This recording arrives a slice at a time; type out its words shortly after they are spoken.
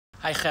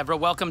Hi Chevra,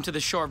 welcome to the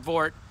short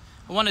Vort.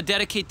 I want to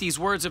dedicate these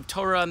words of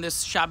Torah on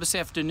this Shabbos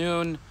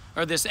afternoon,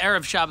 or this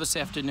Erev Shabbos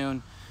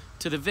afternoon,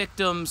 to the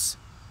victims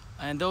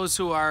and those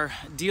who are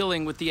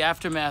dealing with the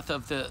aftermath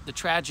of the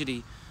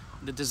tragedy,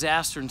 the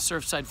disaster in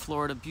Surfside,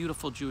 Florida,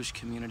 beautiful Jewish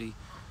community.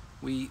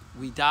 We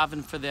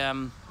daven for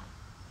them,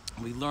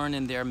 we learn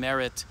in their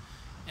merit,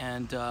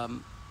 and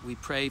we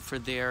pray for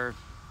their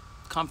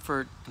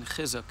comfort and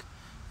chizuk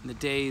in the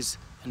days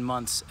and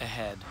months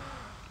ahead.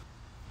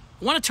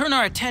 I want to turn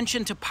our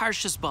attention to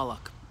Parshas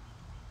Balak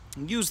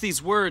and use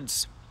these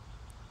words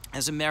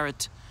as a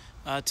merit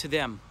to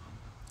them.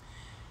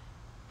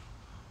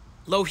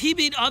 Lo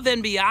hibid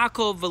aven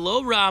b'Yaakov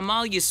v'lo ra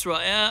amal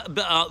Yisrael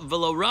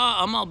v'lo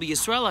ra amal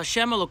b'Yisrael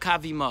Hashem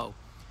Elokav imo.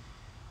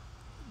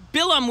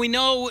 Bilam, we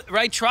know,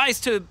 right, tries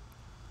to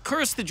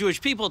curse the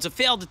Jewish people. It's a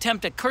failed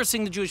attempt at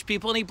cursing the Jewish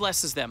people, and he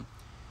blesses them.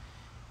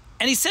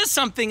 And he says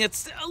something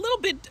that's a little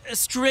bit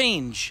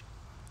strange.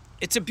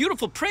 It's a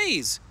beautiful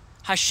praise.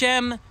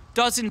 Hashem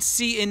doesn't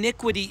see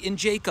iniquity in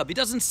Jacob. He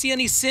doesn't see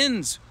any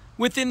sins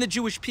within the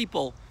Jewish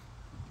people.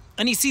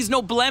 And he sees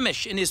no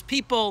blemish in his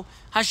people.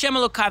 Hashem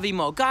Elokav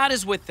imo. God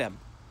is with them.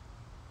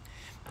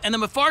 And the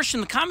Mefarshim,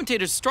 the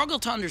commentators, struggle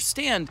to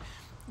understand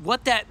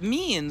what that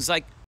means.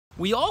 Like,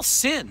 we all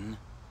sin,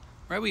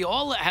 right? We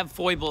all have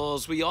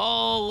foibles. We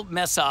all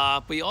mess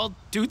up. We all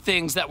do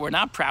things that we're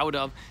not proud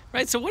of,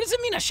 right? So what does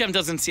it mean Hashem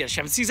doesn't see?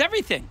 Hashem sees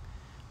everything.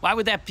 Why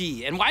would that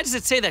be? And why does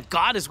it say that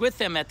God is with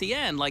them at the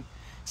end? Like,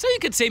 so you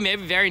could say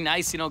maybe very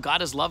nice,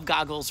 God has love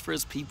goggles for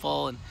his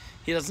people and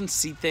he doesn't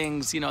see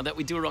things, that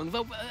we do wrong.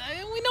 But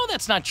we know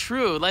that's not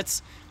true.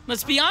 Let's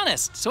be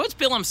honest. So what's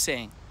Bilam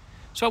saying?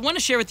 So I want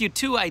to share with you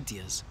two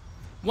ideas.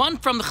 One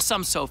from the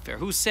Chassam Sofer,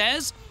 who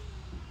says,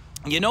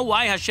 you know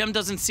why Hashem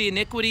doesn't see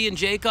iniquity in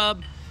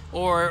Jacob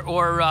or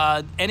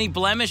any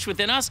blemish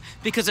within us?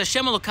 Because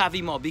Hashem Elokav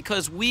imo,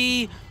 because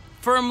we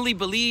firmly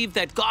believe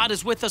that God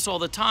is with us all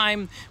the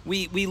time.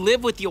 We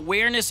live with the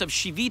awareness of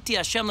Shiviti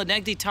Hashem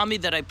Lenegdi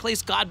Tami, that I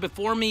place God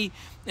before me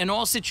in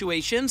all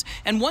situations.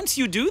 And once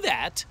you do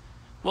that,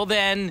 well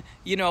then,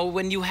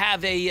 when you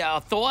have a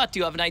thought,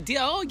 you have an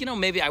idea,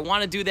 maybe I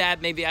want to do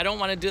that, maybe I don't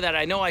want to do that,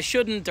 I know I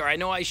shouldn't, or I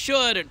know I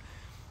should, and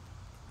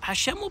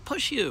Hashem will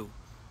push you.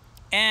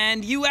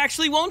 And you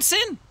actually won't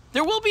sin.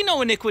 There will be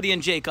no iniquity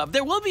in Jacob.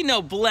 There will be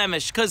no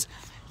blemish, because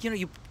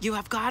you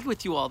have God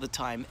with you all the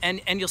time,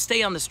 and you'll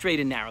stay on the straight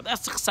and narrow.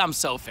 That's the Chassam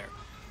Sofer.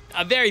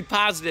 A very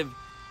positive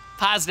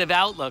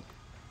outlook.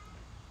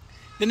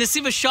 The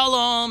Nesiva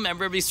Shalom and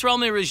Rabbi Yisrael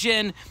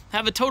Mirajin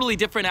have a totally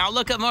different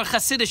outlook, a more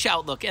Hasidic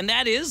outlook, and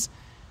that is,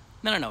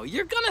 no,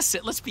 you're gonna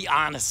sin. Let's be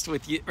honest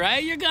with you,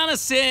 right? You're gonna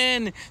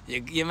sin.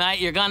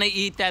 You're gonna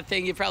eat that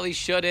thing you probably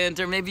shouldn't,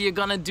 or maybe you're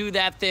gonna do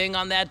that thing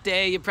on that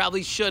day you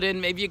probably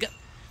shouldn't. Maybe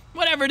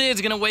whatever it is,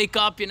 you're gonna wake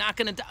up. You're not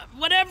gonna die.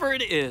 Whatever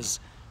it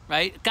is.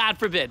 Right? God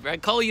forbid,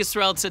 right? Kol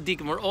Yisrael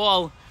Tzadikim, we're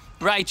all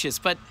righteous,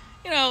 but,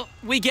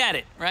 we get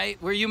it,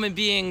 right? We're human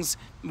beings,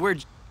 we're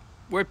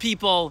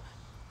people,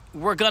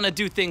 we're gonna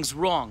do things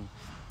wrong.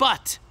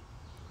 But,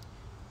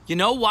 you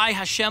know why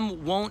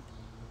Hashem won't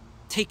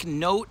take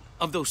note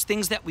of those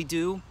things that we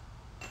do?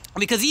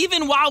 Because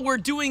even while we're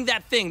doing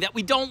that thing that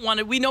we don't want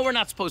to, we know we're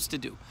not supposed to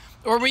do,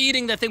 or we're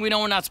eating that thing we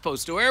know we're not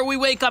supposed to, or we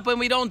wake up and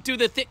we don't do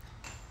the thing,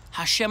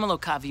 Hashem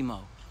Elokav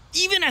imo.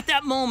 Even at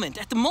that moment,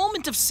 at the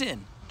moment of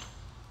sin,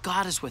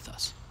 God is with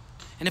us.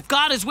 And if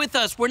God is with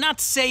us, we're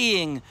not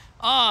saying,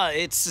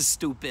 it's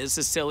stupid,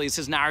 it's silly, it's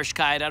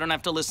narishkeit, I don't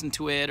have to listen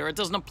to it, or it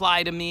doesn't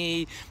apply to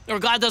me, or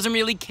God doesn't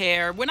really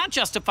care. We're not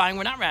justifying,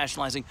 we're not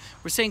rationalizing.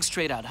 We're saying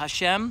straight out,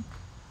 Hashem,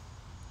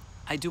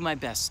 I do my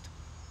best.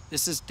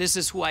 This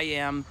is who I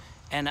am,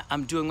 and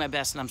I'm doing my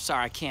best, and I'm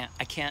sorry,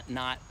 I can't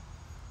not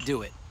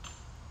do it.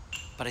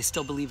 But I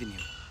still believe in you,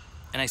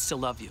 and I still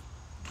love you.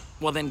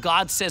 Well, then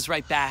God says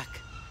right back,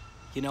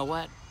 you know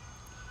what?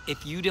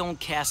 If you don't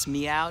cast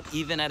me out,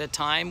 even at a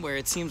time where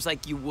it seems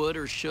like you would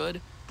or should,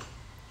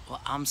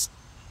 well,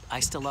 I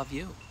still love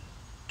you,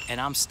 and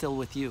I'm still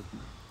with you.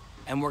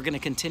 And we're going to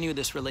continue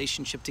this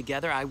relationship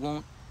together. I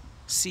won't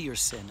see your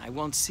sin. I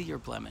won't see your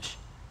blemish,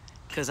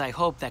 because I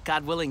hope that,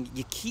 God willing,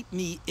 you keep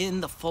me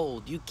in the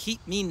fold. You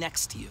keep me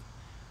next to you.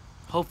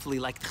 Hopefully,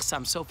 like the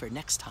Chassam Sofer,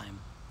 next time,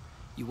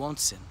 you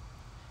won't sin.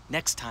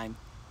 Next time,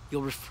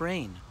 you'll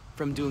refrain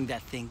from doing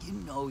that thing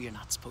you're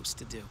not supposed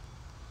to do.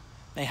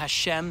 May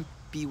Hashem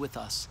be with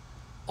us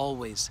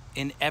always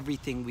in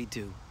everything we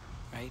do,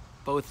 right?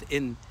 Both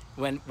in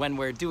when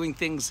we're doing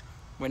things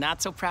we're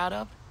not so proud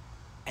of,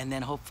 and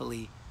then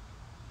hopefully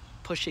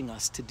pushing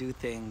us to do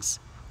things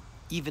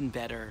even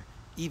better,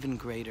 even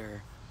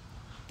greater,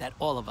 that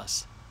all of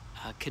us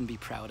can be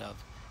proud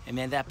of. And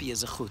may that be a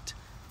zechut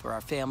for our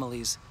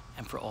families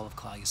and for all of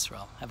Klal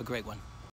Yisrael. Have a great one.